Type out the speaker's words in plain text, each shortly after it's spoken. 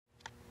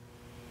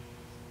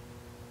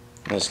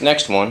This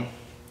next one,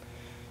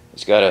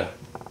 it's got a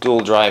dual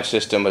drive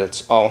system, but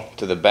it's all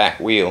to the back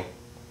wheel.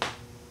 You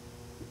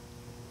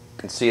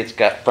can see it's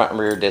got front and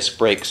rear disc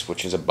brakes,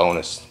 which is a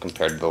bonus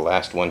compared to the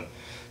last one.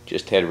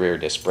 Just had rear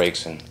disc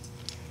brakes and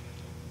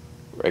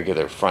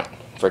regular front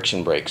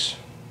friction brakes.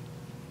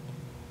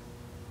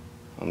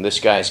 This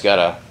guy's got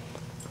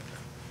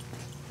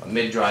a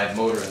mid-drive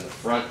motor in the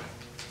front,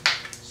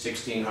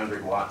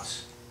 1600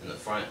 watts in the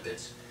front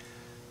that's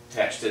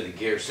attached to the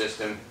gear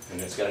system, and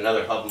it's got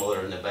another hub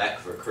motor in the back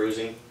for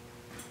cruising.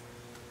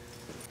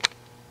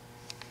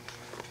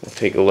 We'll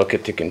take a look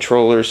at the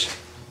controllers.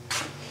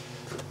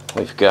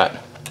 We've got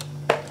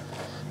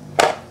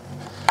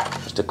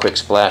just a quick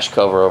splash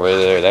cover over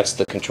there. That's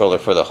the controller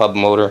for the hub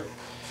motor.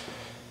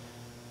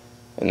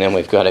 And then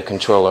we've got a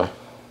controller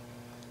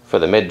for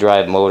the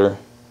mid-drive motor.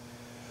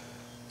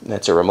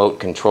 That's a remote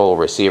control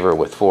receiver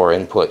with 4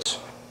 inputs.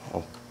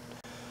 I'll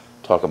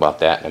talk about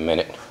that in a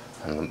minute.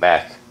 On the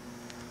back,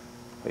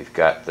 we've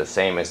got the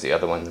same as the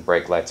other one, the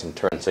brake lights and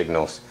turn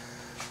signals.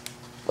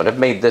 But I've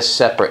made this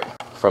separate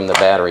from the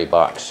battery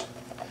box.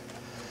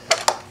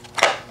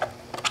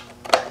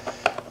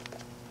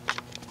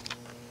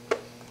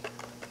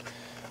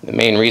 The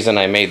main reason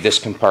I made this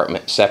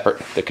compartment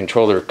separate, the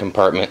controller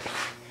compartment,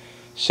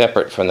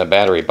 separate from the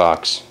battery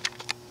box,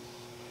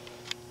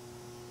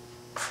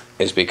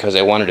 is because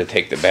I wanted to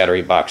take the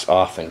battery box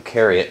off and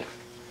carry it,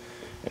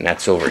 and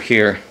that's over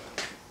here.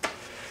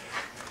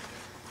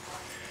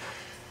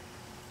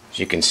 As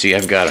you can see,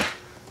 I've got a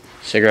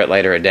cigarette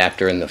lighter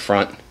adapter in the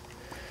front,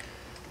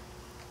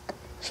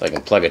 so I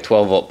can plug a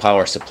 12 volt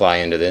power supply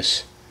into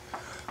this,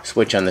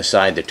 switch on the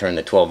side to turn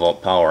the 12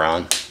 volt power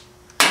on,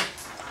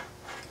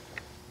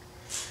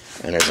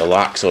 and there's a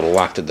lock, so it'll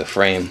lock to the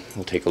frame.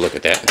 We'll take a look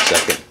at that in a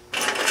second.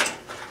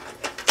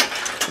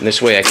 And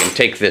this way I can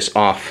take this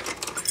off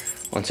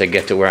once I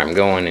get to where I'm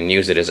going and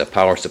use it as a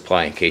power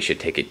supply in case you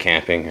take it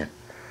camping or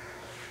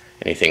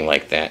anything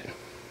like that.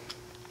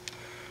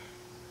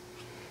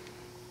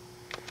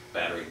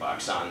 Battery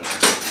box on there.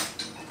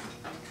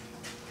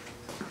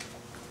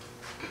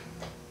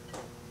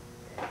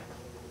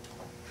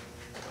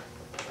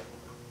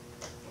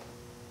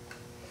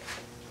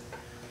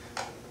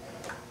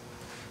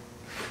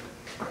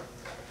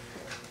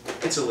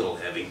 It's a little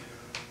heavy,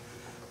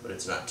 but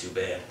it's not too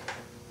bad.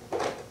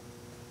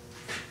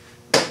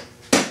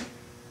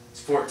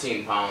 It's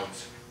 14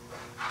 pounds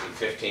and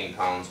 15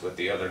 pounds with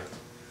the other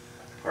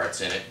parts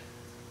in it.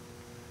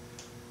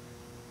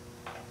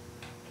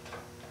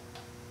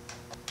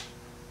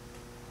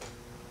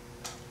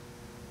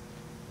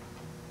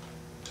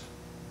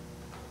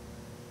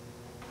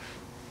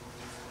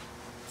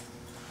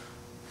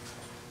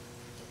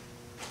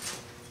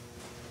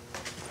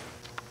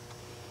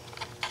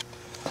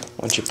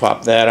 Once you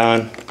pop that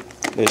on,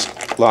 this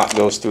lock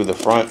goes through the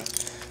front,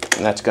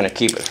 and that's going to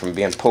keep it from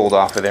being pulled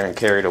off of there and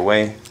carried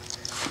away.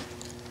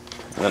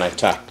 And then I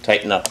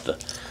tighten up the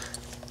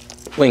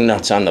wing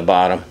nuts on the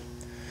bottom,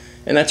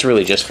 and that's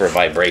really just for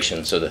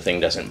vibration so the thing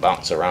doesn't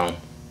bounce around.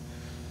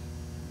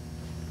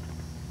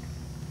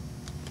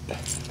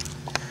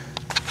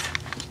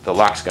 The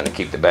lock's going to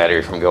keep the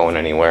battery from going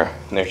anywhere.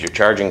 And there's your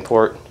charging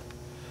port.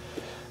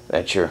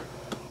 That's your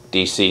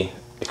DC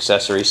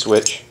accessory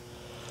switch.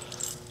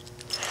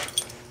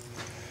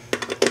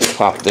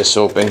 Pop this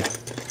open,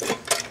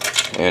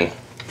 and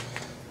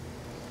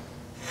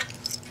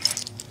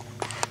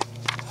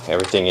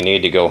everything you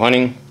need to go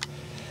hunting.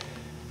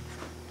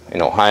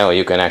 In Ohio,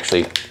 you can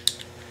actually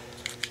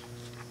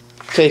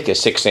take a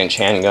 6-inch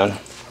handgun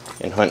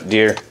and hunt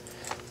deer,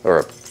 or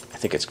I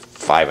think it's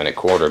 5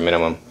 1/4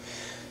 minimum.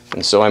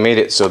 And so I made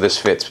it so this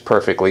fits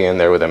perfectly in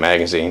there with a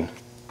magazine.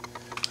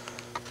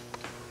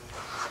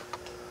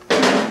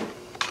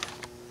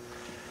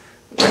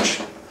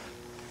 Which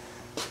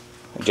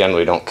I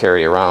generally don't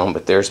carry around,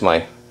 but there's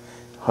my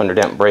 100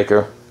 amp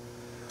breaker.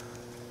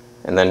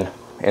 And then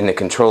in the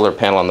controller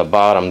panel on the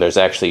bottom, there's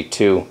actually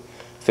 2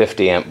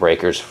 50 amp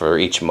breakers for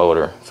each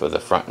motor, for the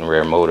front and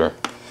rear motor.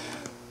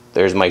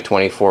 There's my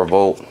 24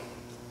 volt,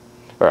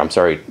 or I'm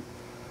sorry,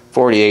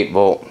 48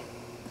 volt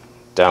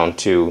down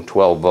to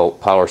 12 volt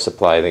power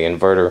supply, the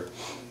inverter,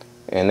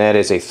 and that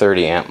is a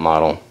 30 amp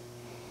model.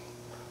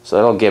 So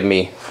that'll give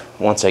me,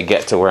 once I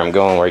get to where I'm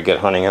going, where I get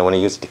hunting, I want to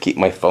use it to keep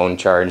my phone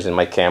charged and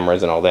my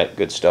cameras and all that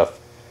good stuff.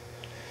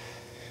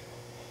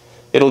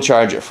 It'll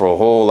charge it for a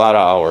whole lot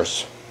of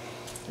hours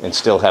and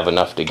still have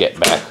enough to get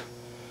back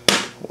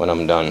when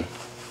I'm done.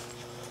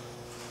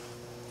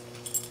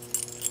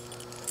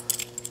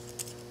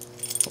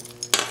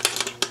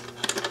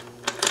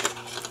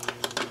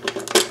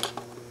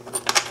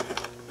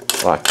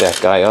 Lock that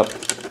guy up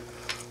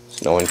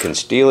so no one can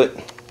steal it.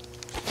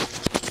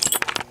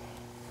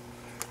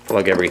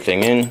 Plug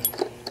everything in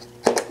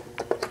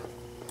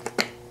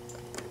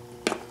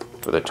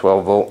for the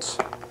 12 volts.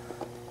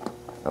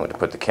 I'm going to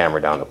put the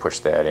camera down to push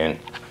that in.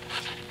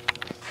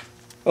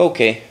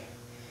 Okay,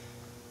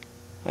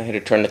 I had to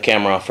turn the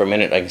camera off for a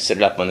minute. I can set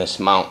it up on this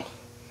mount.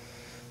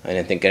 I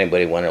didn't think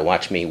anybody wanted to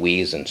watch me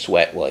wheeze and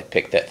sweat while I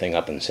picked that thing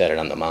up and set it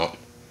on the mount.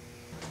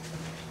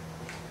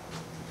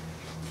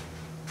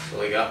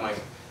 So I got my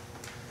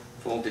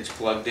voltage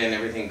plugged in,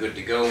 everything good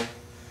to go.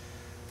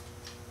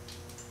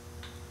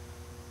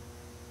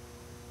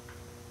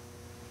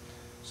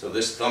 So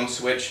this thumb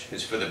switch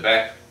is for the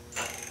back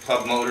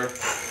hub motor,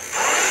 just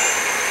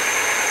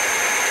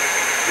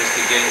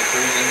to get it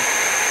cruising.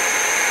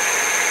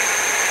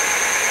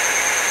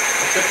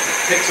 It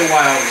takes a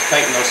while to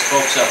tighten those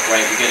spokes up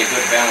right and get a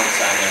good balance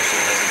on there so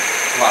it doesn't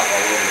flop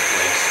all over the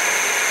place.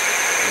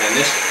 And then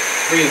this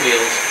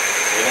freewheels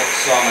so I don't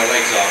saw my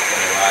legs off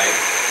when I ride.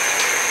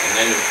 And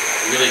then to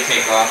really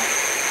take off,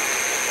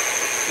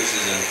 this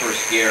is in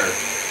first gear,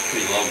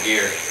 pretty low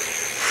gear.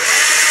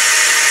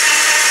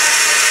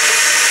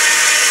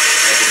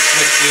 I can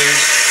switch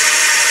gears.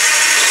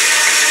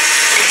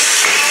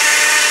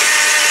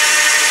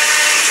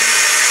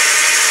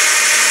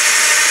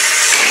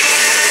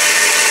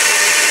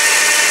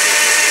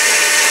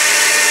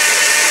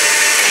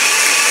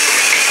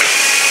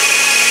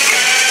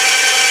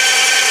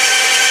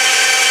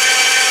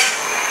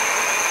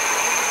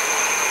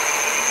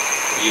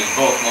 Use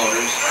both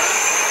motors.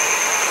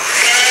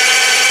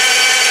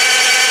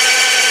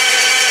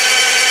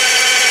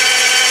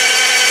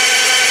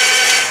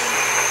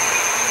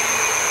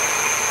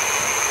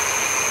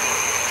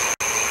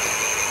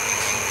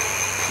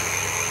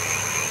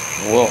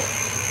 We'll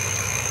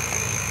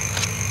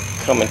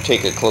come and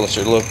take a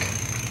closer look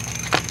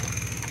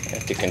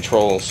at the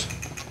controls.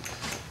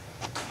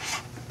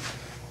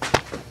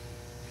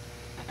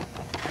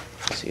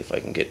 See if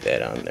I can get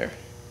that on there.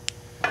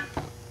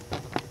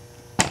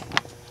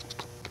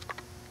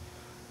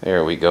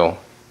 There we go.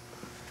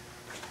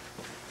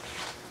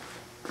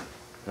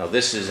 Now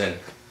this isn't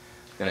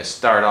going to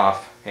start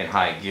off in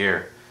high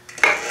gear.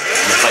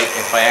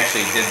 If I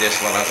actually did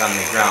this while I was on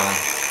the ground,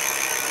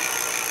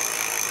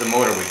 the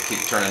motor would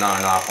keep turning on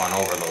and off on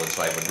overload,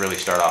 so I would really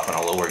start off in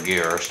a lower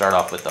gear, or start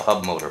off with the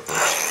hub motor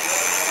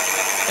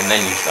first, and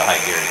then use the high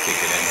gear to kick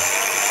it in.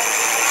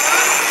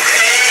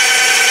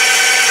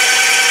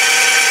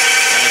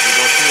 And if you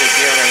go through the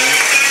gear range,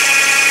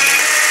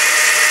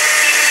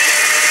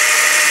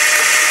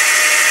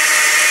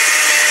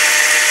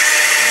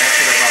 and that's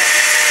at about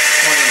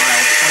 20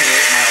 miles, 28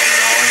 miles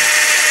an hour,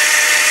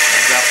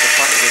 I'll drop the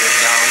front gears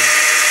down,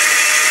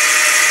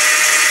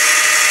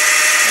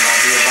 and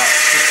I'll do about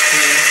 15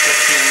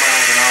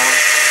 miles an hour.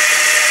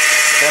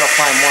 That'll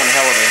climb one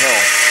hell of a hill,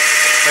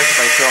 especially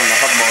if I throw in the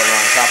hub motor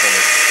on top of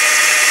it.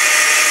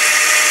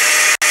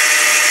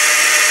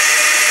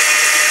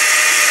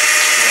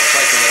 So I'll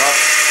cycle it up,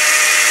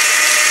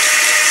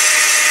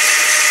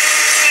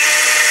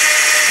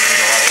 and then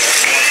go all the way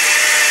up north,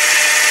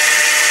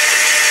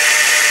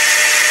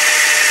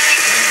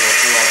 and then go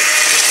through all the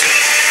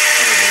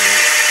other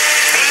gears.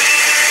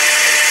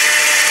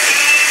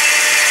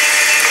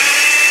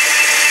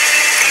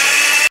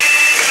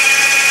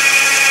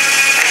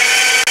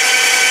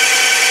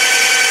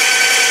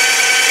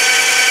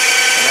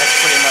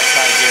 Pretty much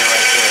high gear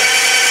right there.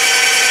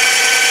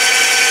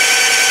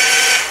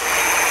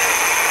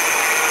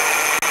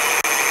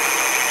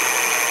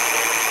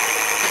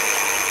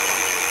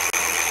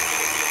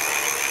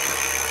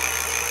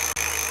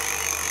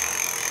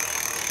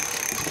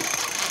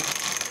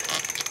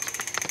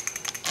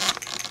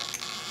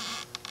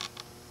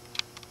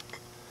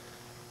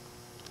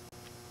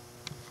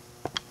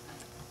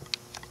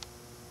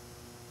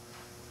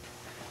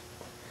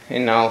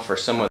 And now for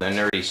some of the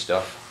nerdy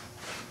stuff.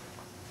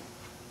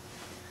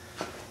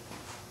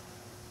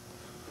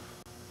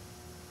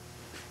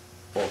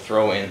 We'll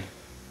throw in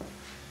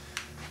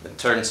the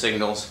turn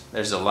signals.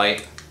 There's a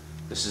light.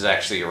 This is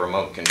actually a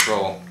remote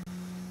control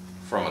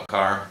from a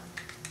car.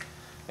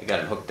 I got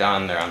it hooked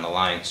on there on the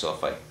line, so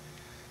if I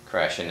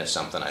crash into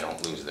something I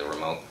don't lose the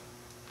remote.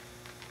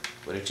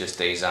 But it just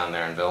stays on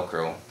there on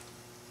Velcro.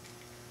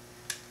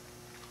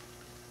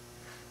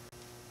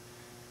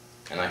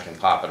 And I can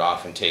pop it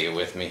off and take it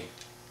with me.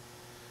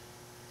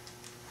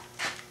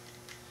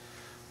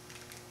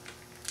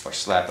 Or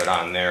slap it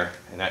on there,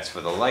 and that's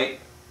for the light.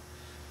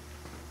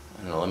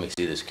 I don't know, let me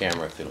see this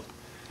camera if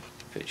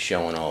it's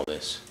showing all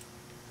this.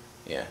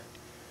 Yeah.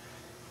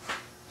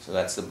 So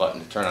that's the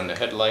button to turn on the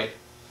headlight.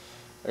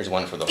 There's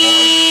one for the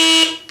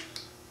horn.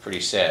 Pretty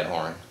sad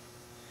horn.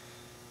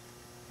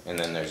 And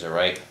then there's a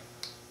right.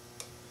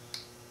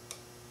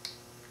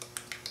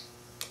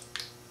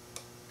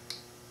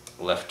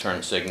 Left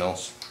turn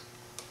signals.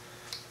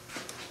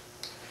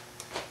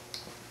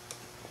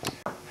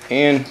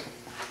 And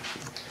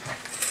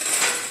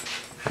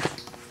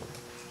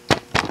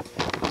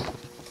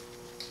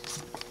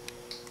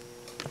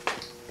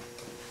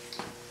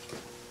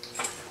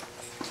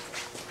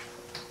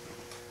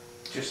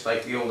just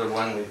like the older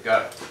one, we've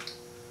got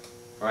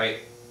right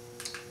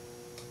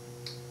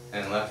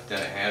and left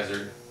and a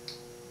hazard,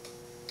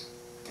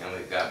 and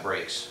we've got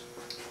brakes.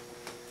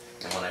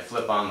 And when I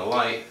flip on the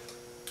light,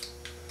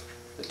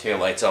 the tail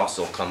lights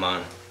also come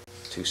on,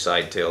 two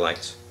side tail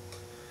lights.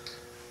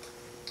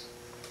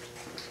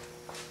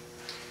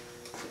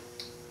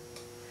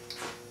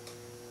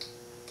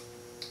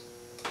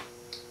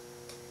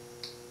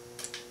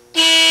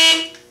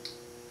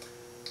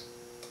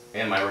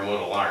 And my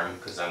remote alarm,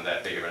 because I'm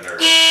that big of a nerd.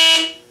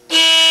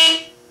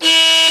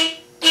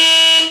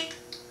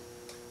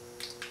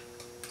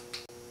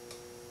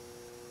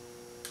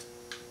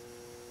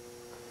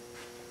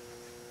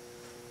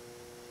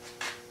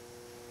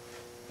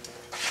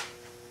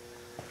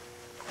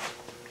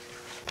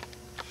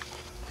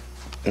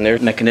 And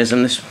there's the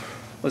mechanism. This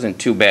wasn't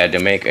too bad to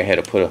make. I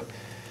had to put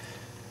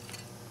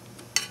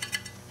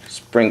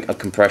a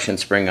compression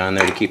spring on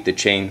there to keep the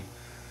chain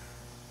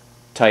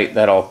tight.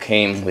 That all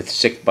came with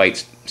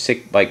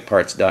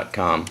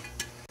sickbikeparts.com.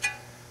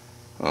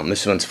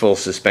 This one's full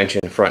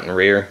suspension front and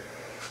rear,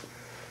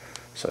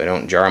 so I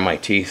don't jar my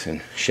teeth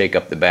and shake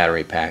up the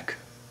battery pack.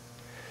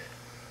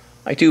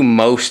 I do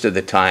most of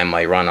the time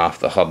I run off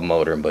the hub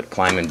motor, but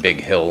climbing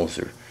big hills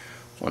or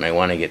when I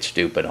want to get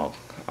stupid,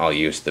 I'll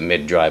use the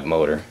mid-drive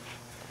motor.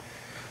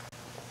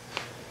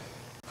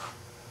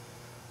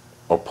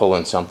 Or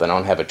pulling something. I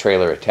don't have a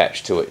trailer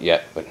attached to it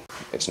yet, but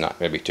it's not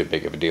maybe too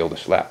big of a deal to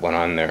slap one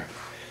on there.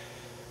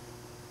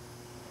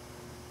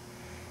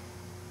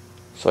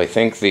 So I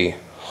think the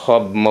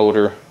hub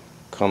motor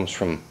comes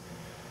from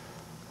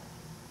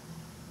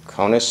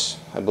Conus,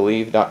 I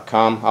believe,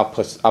 .com. I'll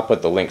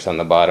put the links on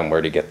the bottom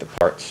where to get the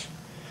parts.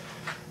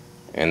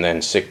 And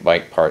then Sick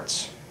Bike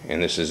Parts.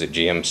 And this is a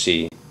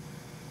GMC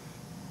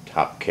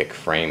top kick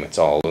frame. It's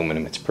all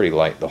aluminum. It's pretty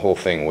light. The whole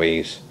thing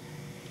weighs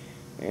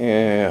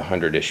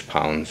 100-ish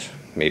pounds,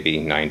 maybe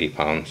 90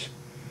 pounds,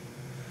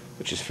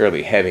 which is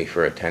fairly heavy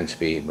for a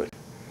 10-speed, but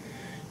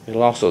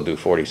it'll also do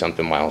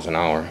 40-something miles an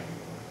hour.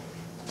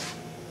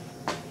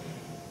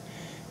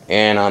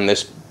 And on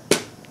this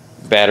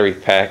battery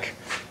pack,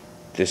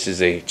 this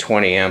is a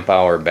 20 amp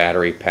hour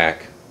battery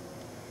pack.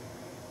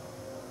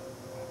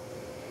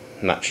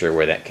 I'm not sure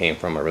where that came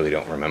from. I really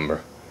don't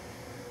remember.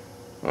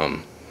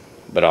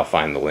 But I'll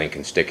find the link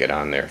and stick it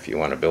on there if you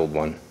want to build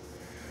one.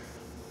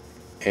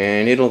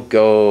 And it'll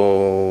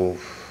go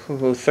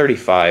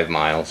 35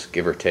 miles,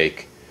 give or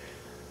take,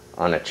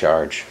 on a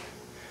charge.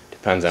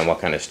 Depends on what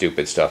kind of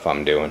stupid stuff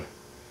I'm doing.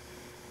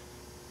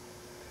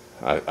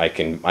 I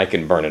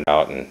can burn it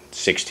out in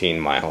 16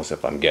 miles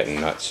if I'm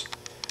getting nuts.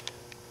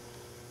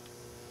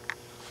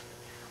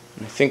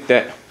 I think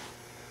that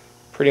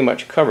pretty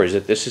much covers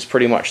it. This is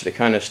pretty much the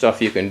kind of stuff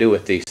you can do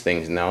with these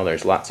things now.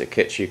 There's lots of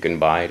kits you can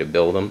buy to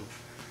build them.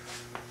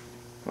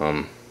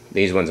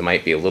 These ones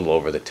might be a little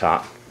over the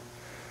top.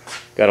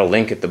 Got a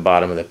link at the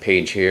bottom of the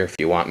page here. If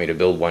you want me to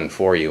build one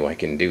for you, I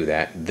can do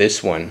that.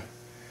 This one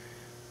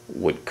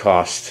would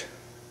cost,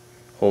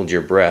 hold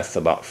your breath,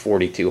 about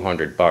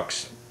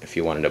 $4,200 if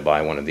you wanted to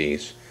buy one of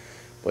these.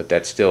 But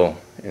that's still,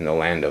 in the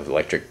land of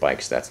electric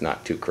bikes, that's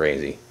not too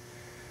crazy.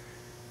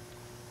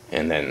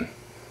 And then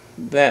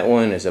that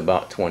one is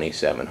about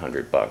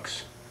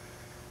 $2,700,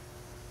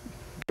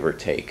 give or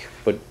take.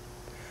 But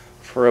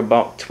for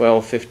about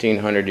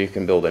 $1,200-1,500, you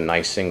can build a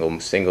nice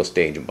single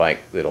stage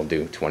bike that'll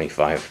do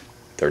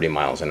 25-30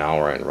 miles an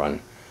hour and run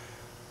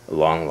a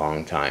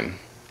long time.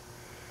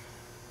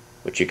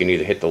 But you can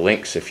either hit the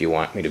links if you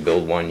want me to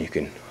build one. You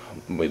can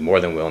be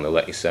more than willing to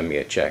let you send me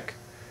a check.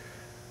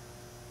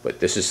 But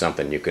this is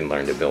something you can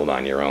learn to build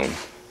on your own.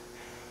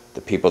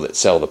 The people that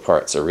sell the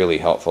parts are really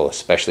helpful,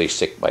 especially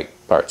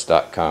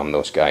sickbikeparts.com.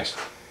 Those guys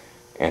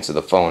answer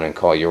the phone and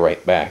call you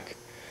right back.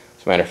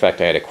 As a matter of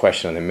fact, I had a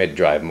question on the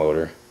mid-drive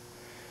motor,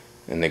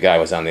 and the guy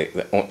was on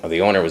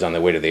the owner was on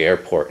the way to the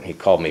airport, and he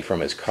called me from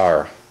his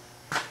car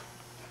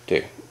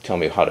to tell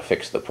me how to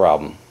fix the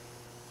problem.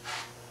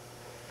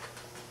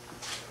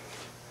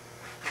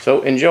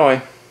 So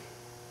enjoy.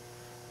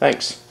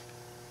 Thanks.